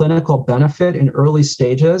modest clinical benefit in early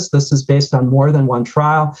stages. This is based on more than one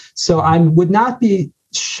trial. So I would not be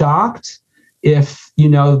shocked if,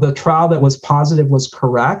 the trial that was positive was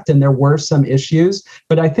correct and there were some issues.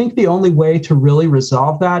 But I think the only way to really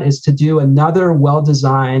resolve that is to do another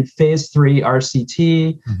well-designed phase 3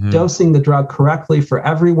 RCT, dosing the drug correctly for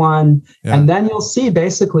everyone. Yeah. And then you'll see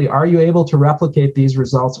basically, are you able to replicate these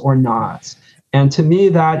results or not? And to me,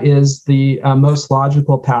 that is the most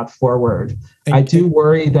logical path forward. I do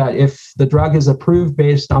worry that if the drug is approved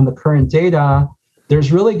based on the current data,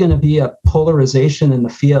 there's really going to be a polarization in the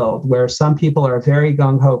field where some people are very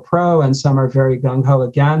gung-ho pro and some are very gung-ho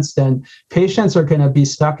against, and patients are going to be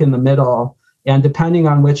stuck in the middle. And depending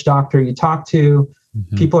on which doctor you talk to,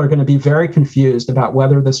 people are going to be very confused about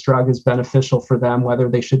whether this drug is beneficial for them, whether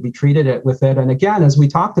they should be treated with it. And again, as we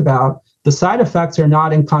talked about, the side effects are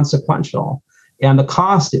not inconsequential, and the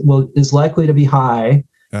cost is likely to be high.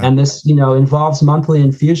 Yeah. And this, involves monthly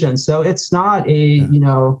infusion. So it's not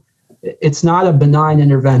it's not a benign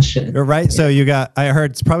intervention. You're right. So I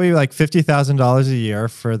heard it's probably like $50,000 a year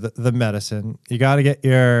for the medicine. You got to get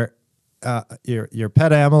your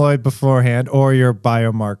PET amyloid beforehand or your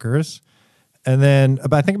biomarkers. And then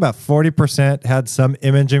I think about 40% had some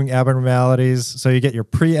imaging abnormalities. So you get your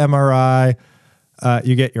pre-MRI,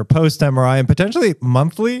 you get your post-MRI, and potentially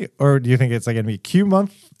monthly, or do you think it's like going to be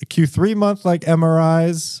Q3 month like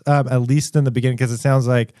MRIs, at least in the beginning? Because it sounds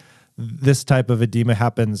like this type of edema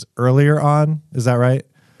happens earlier on. Is that right?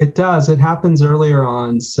 It does. It happens earlier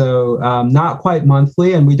on. So not quite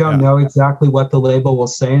monthly, and we don't know exactly what the label will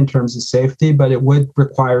say in terms of safety, but it would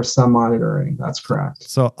require some monitoring. That's correct.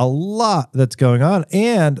 So a lot that's going on.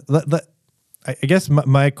 And I guess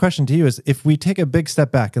my question to you is, if we take a big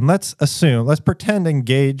step back and let's pretend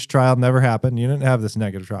Engage trial never happened. You didn't have this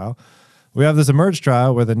negative trial. We have this Emerge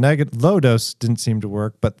trial where the low dose didn't seem to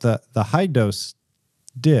work, but the high dose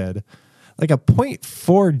did. Like a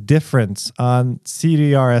 0.4 difference on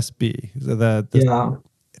CDR-SB.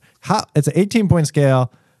 It's an 18-point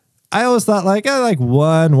scale. I always thought like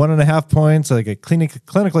 1.5 points, like a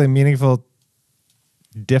clinically meaningful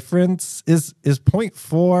difference. Is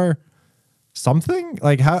 0.4 something?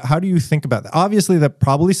 Like how do you think about that? Obviously, that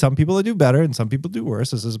probably some people do better and some people do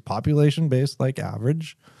worse. This is a population-based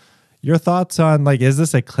average. Your thoughts on is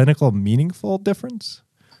this a clinical meaningful difference?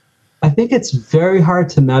 I think it's very hard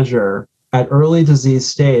to measure at early disease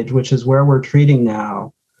stage, which is where we're treating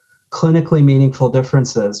now, clinically meaningful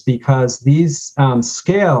differences, because these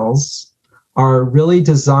scales are really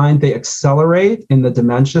designed, they accelerate in the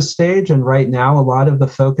dementia stage. And right now, a lot of the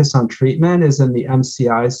focus on treatment is in the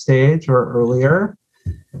MCI stage or earlier.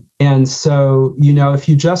 And so, if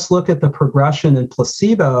you just look at the progression in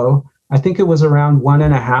placebo, I think it was around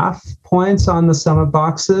 1.5 points on the sum of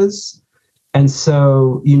boxes. And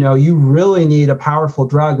so, you really need a powerful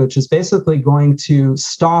drug, which is basically going to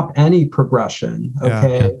stop any progression,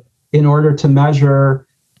 in order to measure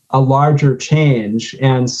a larger change.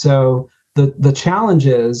 And so the challenge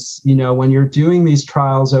is, when you're doing these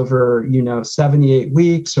trials over, 78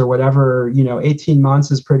 weeks or whatever, 18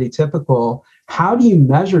 months is pretty typical. How do you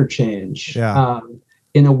measure change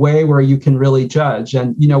in a way where you can really judge?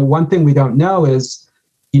 And, one thing we don't know is,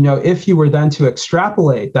 if you were then to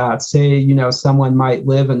extrapolate that, say, someone might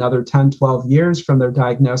live another 10, 12 years from their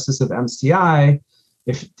diagnosis of MCI,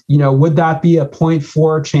 would that be a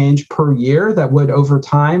 0.4 change per year that would over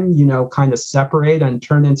time, kind of separate and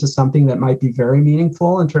turn into something that might be very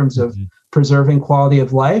meaningful in terms of preserving quality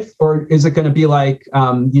of life? Or is it going to be like,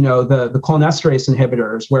 the cholinesterase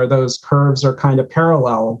inhibitors, where those curves are kind of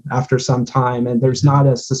parallel after some time and there's not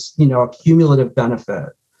a cumulative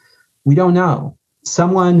benefit? We don't know.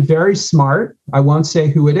 Someone very smart, I won't say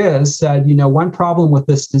who it is, said, one problem with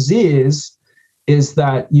this disease is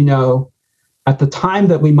that, at the time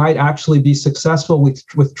that we might actually be successful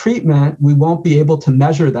with treatment, we won't be able to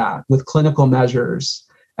measure that with clinical measures.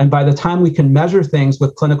 And by the time we can measure things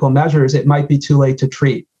with clinical measures, it might be too late to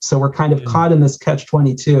treat. So we're kind of caught in this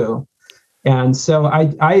catch-22. And so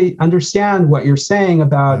I understand what you're saying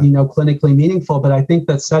about, clinically meaningful, but I think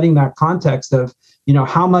that setting that context of,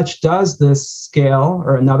 how much does this scale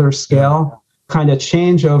or another scale kind of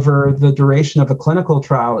change over the duration of a clinical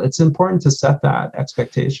trial? It's important to set that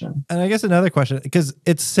expectation. And I guess another question, because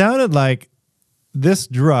it sounded like this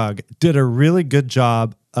drug did a really good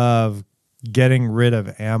job of getting rid of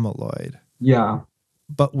amyloid. Yeah.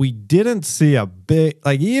 But we didn't see a big,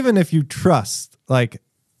 even if you trust,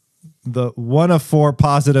 the 1 of 4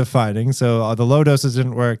 positive findings. So the low doses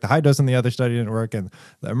didn't work, the high dose in the other study didn't work, and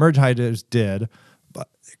the emerge high dose did, but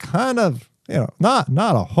kind of, not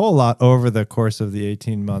a whole lot over the course of the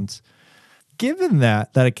 18 months. Given that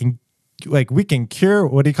it can, we can cure,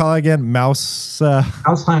 what do you call it again?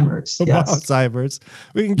 Alzheimer's. Yes. Alzheimer's.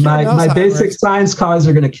 We can cure my basic science colleagues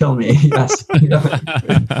are going to kill me. Yes.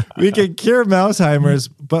 We can cure Alzheimer's,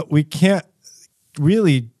 but we can't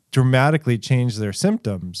really dramatically change their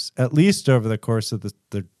symptoms, at least over the course of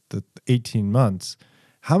the 18 months.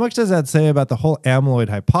 How much does that say about the whole amyloid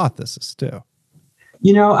hypothesis too?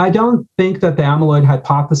 I don't think that the amyloid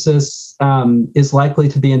hypothesis is likely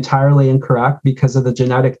to be entirely incorrect because of the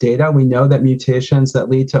genetic data. We know that mutations that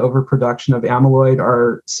lead to overproduction of amyloid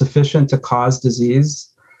are sufficient to cause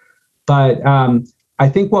disease. But I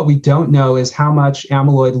think what we don't know is how much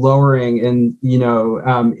amyloid lowering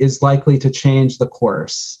is likely to change the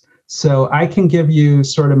course. So I can give you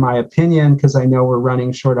sort of my opinion because I know we're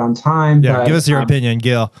running short on time. Yeah, give us your opinion,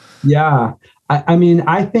 Gil. Yeah.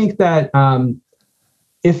 I think that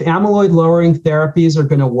if amyloid lowering therapies are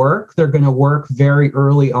going to work, they're going to work very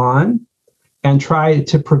early on and try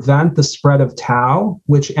to prevent the spread of tau,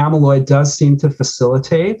 which amyloid does seem to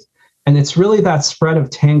facilitate. And it's really that spread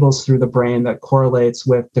of tangles through the brain that correlates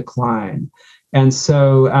with decline. And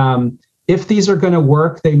so if these are going to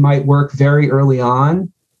work, they might work very early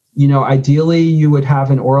on. Ideally, you would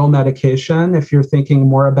have an oral medication if you're thinking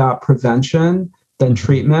more about prevention than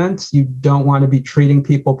treatment. You don't want to be treating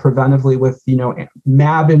people preventively with,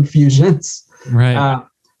 MAB infusions. Right.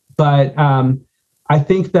 But I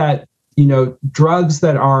think that, drugs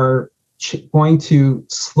that are going to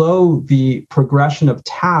slow the progression of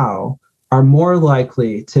tau are more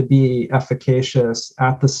likely to be efficacious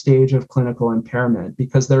at the stage of clinical impairment,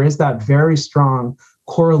 because there is that very strong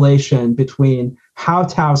correlation between how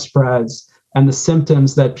tau spreads and the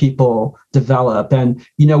symptoms that people develop. And,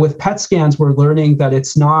 with PET scans, we're learning that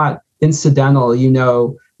it's not incidental.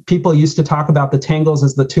 People used to talk about the tangles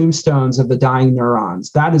as the tombstones of the dying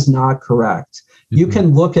neurons. That is not correct. Mm-hmm. You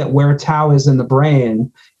can look at where tau is in the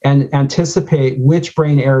brain and anticipate which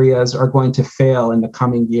brain areas are going to fail in the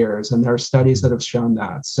coming years. And there are studies that have shown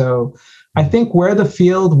that. So I think where the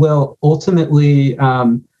field will ultimately,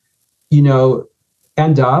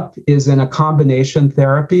 end up is in a combination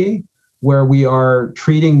therapy where we are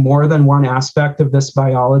treating more than one aspect of this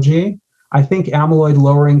biology. I think amyloid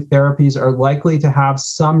lowering therapies are likely to have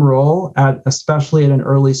some role, especially at an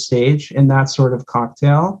early stage in that sort of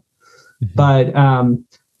cocktail. Mm-hmm. But,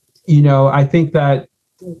 I think that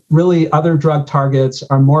really other drug targets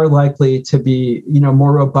are more likely to be,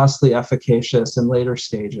 more robustly efficacious in later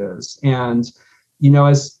stages. And,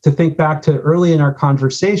 as to think back to early in our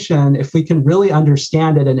conversation, if we can really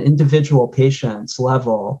understand at an individual patient's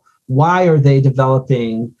level, why are they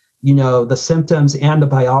developing, the symptoms and the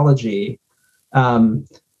biology?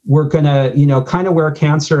 We're going to, kind of where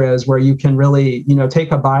cancer is, where you can really,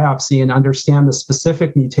 take a biopsy and understand the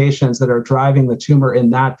specific mutations that are driving the tumor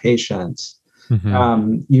in that patient.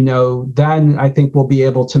 Mm-hmm. Then I think we'll be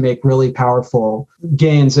able to make really powerful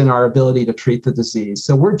gains in our ability to treat the disease.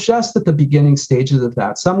 So we're just at the beginning stages of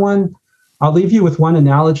that. I'll leave you with one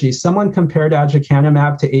analogy. Someone compared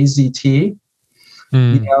aducanumab to AZT.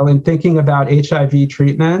 In thinking about HIV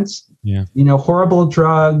treatment, horrible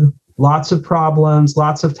drug, lots of problems,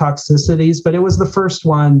 lots of toxicities, but it was the first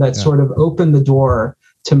one that sort of opened the door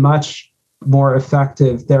to much more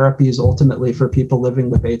effective therapies ultimately for people living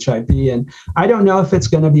with HIV. And I don't know if it's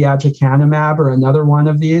going to be aducanumab or another one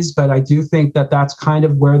of these, but I do think that that's kind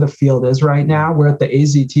of where the field is right now. We're at the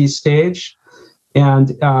AZT stage,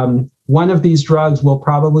 and one of these drugs will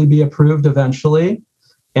probably be approved eventually.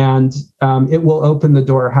 And it will open the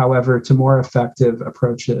door, however, to more effective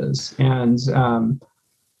approaches. And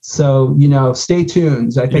so, stay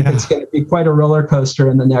tuned. I think it's going to be quite a roller coaster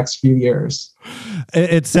in the next few years.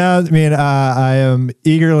 It sounds, I am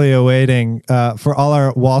eagerly awaiting for all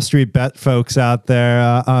our Wall Street bet folks out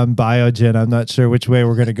there on Biogen. I'm not sure which way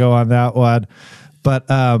we're going to go on that one. But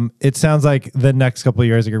it sounds like the next couple of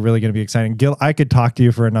years are really going to be exciting. Gil, I could talk to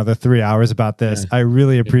you for another 3 hours about this. I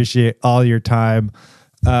really appreciate all your time.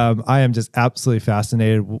 I am just absolutely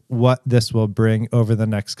fascinated what this will bring over the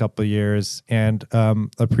next couple of years, and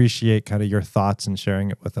appreciate kind of your thoughts and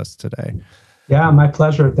sharing it with us today. Yeah, my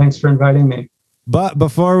pleasure. Thanks for inviting me. But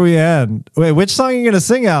before we end, wait, which song are you going to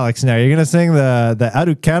sing, Alex? Now, you're going to sing the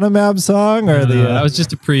Aducanumab song, or that was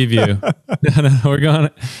just a preview.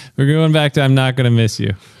 No, we're going back to "I'm Not Gonna Miss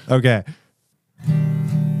You." Okay.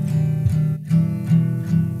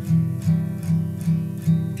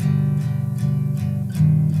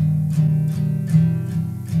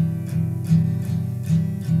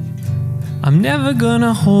 I'm never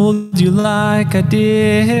gonna hold you like I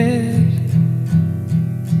did,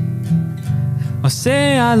 or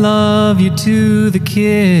say I love you to the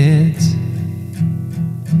kids.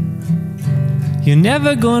 You're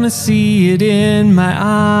never gonna see it in my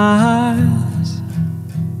eyes.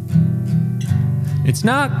 It's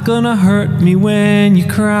not gonna hurt me when you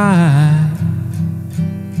cry.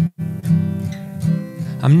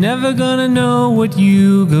 I'm never gonna know what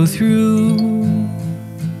you go through,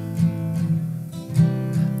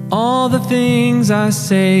 all the things I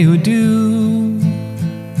say or do,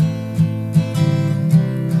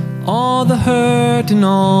 all the hurt and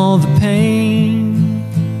all the pain.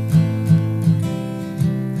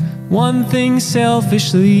 One thing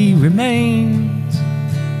selfishly remains: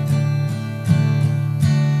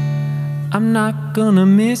 I'm not gonna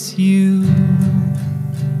miss you.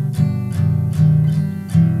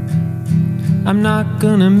 I'm not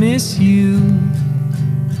gonna miss you.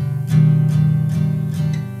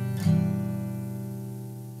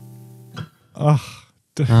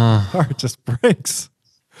 Heart just breaks.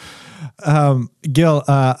 Gil,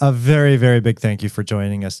 a very, very big thank you for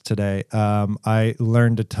joining us today. I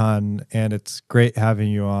learned a ton, and it's great having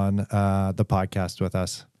you on the podcast with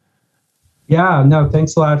us. Yeah, no,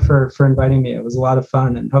 thanks a lot for inviting me. It was a lot of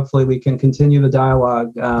fun, and hopefully we can continue the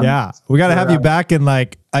dialogue. Yeah, we got to have you back in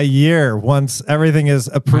like a year once everything is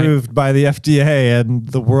approved by the FDA and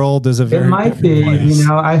the world is a very. It might be, place.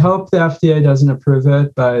 I hope the FDA doesn't approve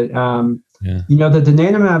it, but the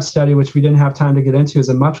donanemab study, which we didn't have time to get into, is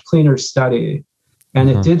a much cleaner study, and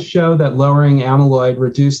it did show that lowering amyloid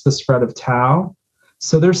reduced the spread of tau.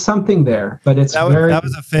 So there's something there, but that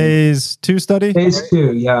was a phase 2 study? Phase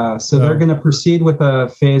 2, yeah. So they're going to proceed with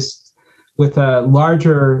a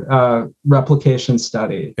larger replication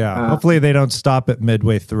study. Yeah. Hopefully they don't stop it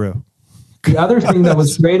midway through. The other thing that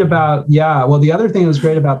was great about,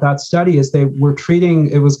 that study is they were treating,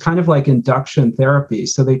 it was kind of like induction therapy.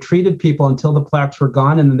 So they treated people until the plaques were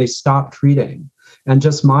gone, and then they stopped treating and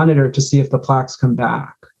just monitored to see if the plaques come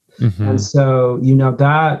back. Mm-hmm. And so,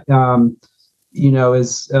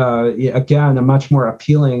 is again a much more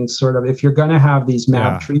appealing sort of, if you're going to have these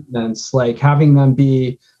MAB treatments, like having them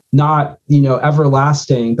be not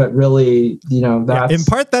everlasting, but really that's in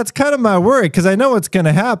part that's kind of my worry, because I know what's going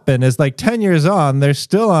to happen is like 10 years on, they're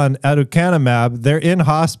still on aducanumab, they're in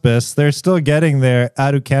hospice, they're still getting their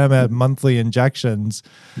aducanumab monthly injections,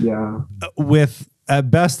 with at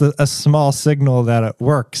best a small signal that it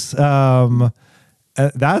works.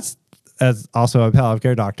 That's, as also a palliative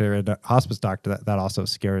care doctor and a hospice doctor, that also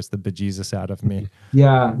scares the bejesus out of me.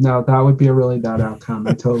 Yeah, no, that would be a really bad outcome.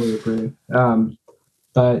 I totally agree.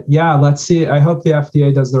 But yeah, let's see. I hope the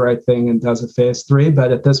FDA does the right thing and does a phase 3.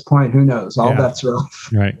 But at this point, who knows? All bets are off.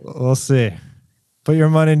 Right. We'll see. Put your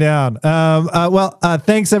money down.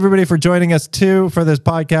 Thanks everybody for joining us too for this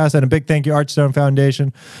podcast, and a big thank you, Archstone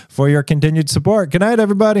Foundation, for your continued support. Good night,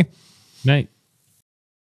 everybody. Night.